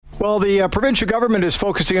Well, the provincial government is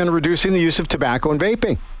focusing on reducing the use of tobacco and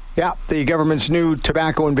vaping. Yeah, the government's new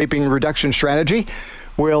tobacco and vaping reduction strategy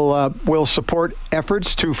will support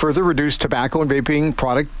efforts to further reduce tobacco and vaping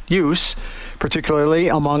product use, particularly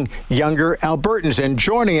among younger Albertans. And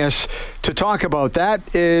joining us to talk about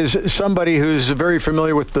that is somebody who's very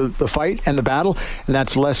familiar with the fight and the battle, and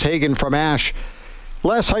that's Les Hagen from ASH.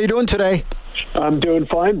 Les, how you doing today? I'm doing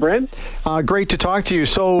fine, Brent. Great to talk to you.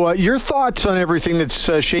 So your thoughts on everything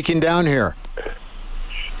that's shaking down here?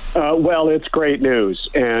 Well, it's great news,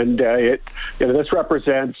 and this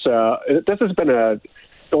represents. This has been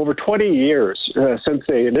over 20 years since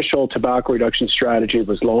the initial tobacco reduction strategy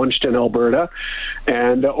was launched in Alberta,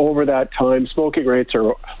 and over that time, smoking rates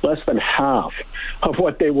are less than half of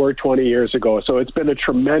what they were 20 years ago. So it's been a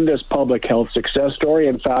tremendous public health success story.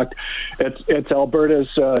 In fact, it's Alberta's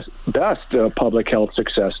best public health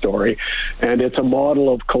success story, and it's a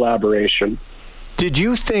model of collaboration. Did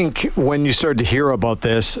you think when you started to hear about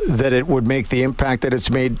this that it would make the impact that it's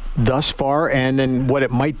made thus far, and then what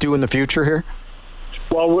it might do in the future here?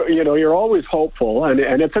 Well, you're always hopeful, and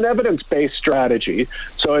it's an evidence-based strategy,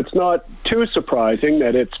 so it's not too surprising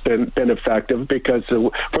that it's been effective because,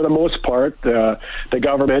 for the most part, the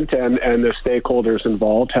government and the stakeholders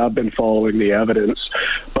involved have been following the evidence,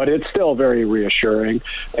 but it's still very reassuring.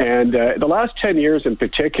 And the last 10 years in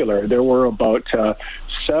particular, there were about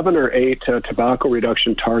 7 or 8 tobacco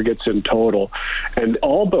reduction targets in total, and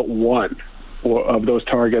all but one of those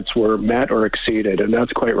targets were met or exceeded, and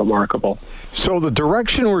that's quite remarkable. So the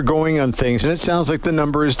direction we're going on things, and it sounds like the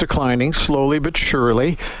number is declining slowly but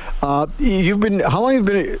surely. How long have you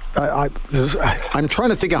been? I'm trying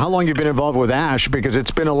to think of how long you've been involved with ASH, because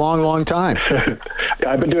it's been a long, long time.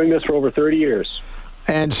 I've been doing this for over 30 years.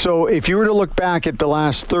 And so if you were to look back at the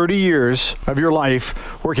last 30 years of your life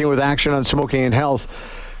working with Action on Smoking and Health,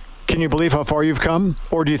 can you believe how far you've come?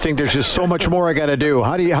 Or do you think there's just so much more I got to do?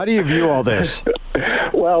 How do you view all this?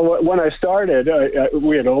 Well, when I started,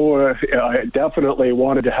 I definitely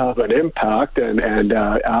wanted to have an impact, and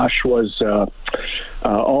ASH was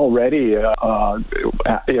already,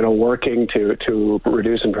 working to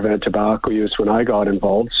reduce and prevent tobacco use when I got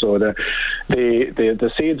involved. So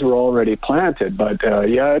the seeds were already planted. But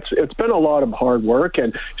it's been a lot of hard work,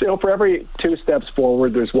 and for every 2 steps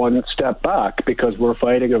forward, there's 1 step back because we're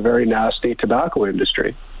fighting a very nasty tobacco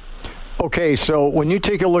industry. Okay, so when you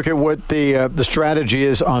take a look at what the strategy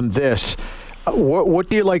is on this, what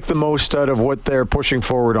do you like the most out of what they're pushing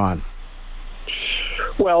forward on?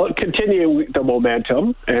 Well, continue the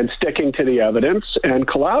momentum and sticking to the evidence and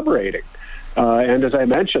collaborating. And as I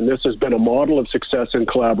mentioned, this has been a model of success in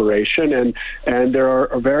collaboration, and there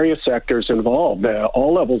are various sectors involved,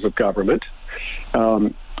 all levels of government,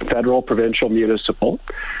 federal, provincial, municipal,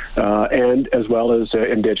 and as well as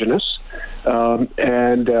Indigenous.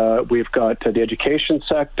 And we've got the education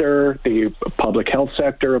sector, the public health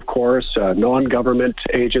sector, of course, non-government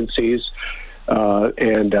agencies,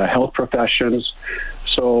 and health professions.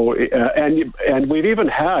 So, and we've even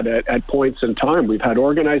had at points in time, we've had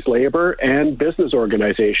organized labor and business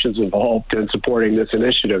organizations involved in supporting this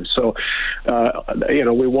initiative. So,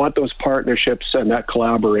 we want those partnerships and that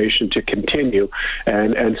collaboration to continue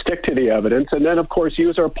and stick to the evidence. And then, of course,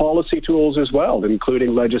 use our policy tools as well,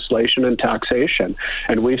 including legislation and taxation.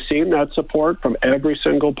 And we've seen that support from every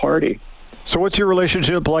single party. So what's your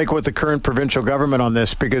relationship like with the current provincial government on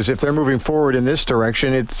this? Because if they're moving forward in this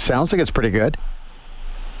direction, it sounds like it's pretty good.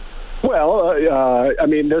 Well,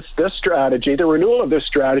 this strategy, the renewal of this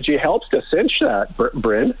strategy helps to cinch that,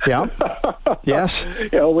 Bryn. Yeah. Yes.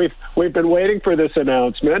 We've been waiting for this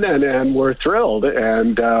announcement, and we're thrilled,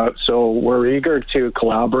 and so we're eager to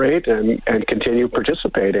collaborate and continue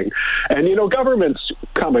participating. And governments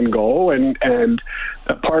come and go, and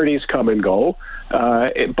parties come and go,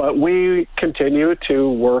 but we continue to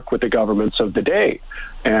work with the governments of the day,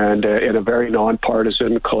 and in a very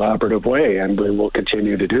nonpartisan, collaborative way, and we will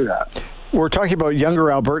continue to do that. We're talking about younger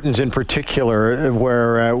Albertans in particular,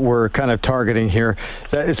 where we're kind of targeting here.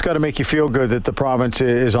 It's got to make you feel good that the province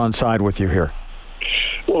is on side with you here.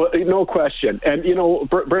 Well, no question. And,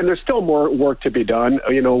 Brent, there's still more work to be done.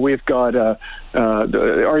 We've got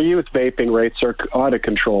our youth vaping rates are out of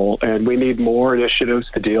control, and we need more initiatives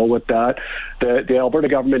to deal with that. The Alberta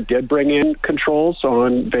government did bring in controls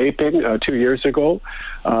on vaping 2 years ago,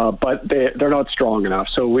 but they're not strong enough.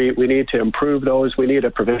 So we need to improve those. We need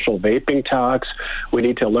a provincial vaping tax. We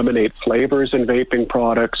need to eliminate flavors in vaping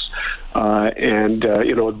products. And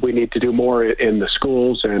we need to do more in the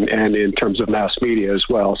schools and in terms of mass media as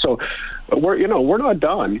well. So we're not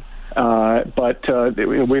done. But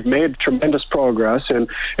we've made tremendous progress, and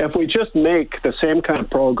if we just make the same kind of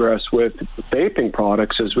progress with vaping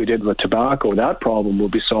products as we did with tobacco, that problem will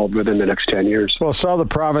be solved within the next 10 years. Well, so the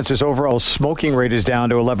province's overall smoking rate is down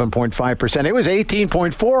to 11.5%. It was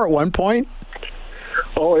 18.4 at one point.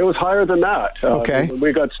 Oh, it was higher than that. Okay. When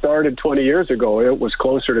we got started 20 years ago, it was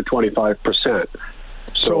closer to 25%.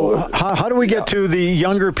 So how do we get to the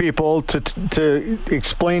younger people to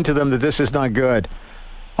explain to them that this is not good?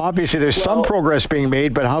 Obviously, there's some progress being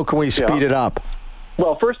made, but how can we speed it up?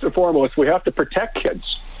 Well, first and foremost, we have to protect kids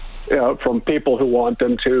from people who want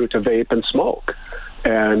them to vape and smoke.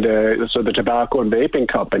 And so the tobacco and vaping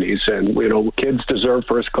companies, and kids deserve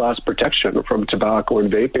first-class protection from tobacco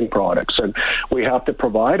and vaping products, and we have to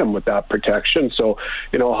provide them with that protection. So,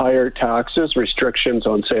 higher taxes, restrictions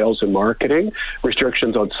on sales and marketing,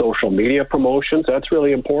 restrictions on social media promotions. That's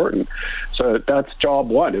really important. So that's job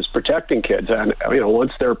one, is protecting kids. And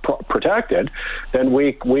once they're protected, then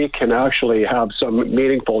we can actually have some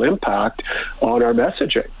meaningful impact on our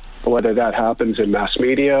messaging, whether that happens in mass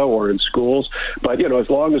media or in schools. But, as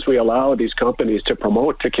long as we allow these companies to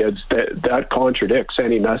promote to kids, that contradicts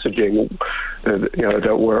any messaging,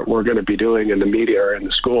 that we're going to be doing in the media or in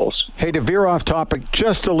the schools. Hey, to veer off topic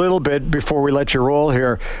just a little bit before we let you roll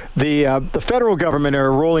here, the federal government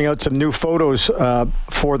are rolling out some new photos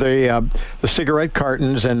for the cigarette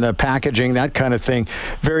cartons and the packaging, that kind of thing.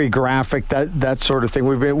 Very graphic, that sort of thing.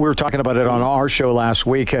 We were talking about it on our show last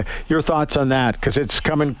week. Your thoughts on that? Because it's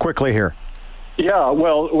coming quickly here. Yeah,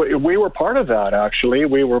 well, we were part of that, actually.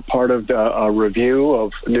 We were part of a review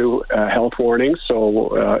of new health warnings.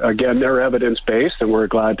 So, again, they're evidence-based, and we're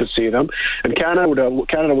glad to see them. And Canada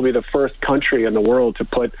will be the first country in the world to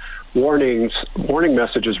put warning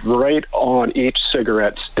messages right on each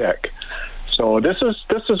cigarette stick. So this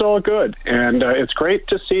is all good, and it's great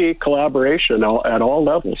to see collaboration at all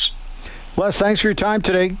levels. Les, thanks for your time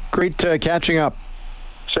today. Great catching up.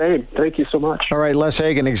 Same. Thank you so much. All right, Les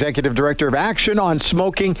Hagen, Executive Director of Action on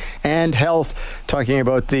Smoking and Health, talking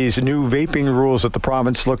about these new vaping rules that the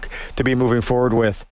province look to be moving forward with.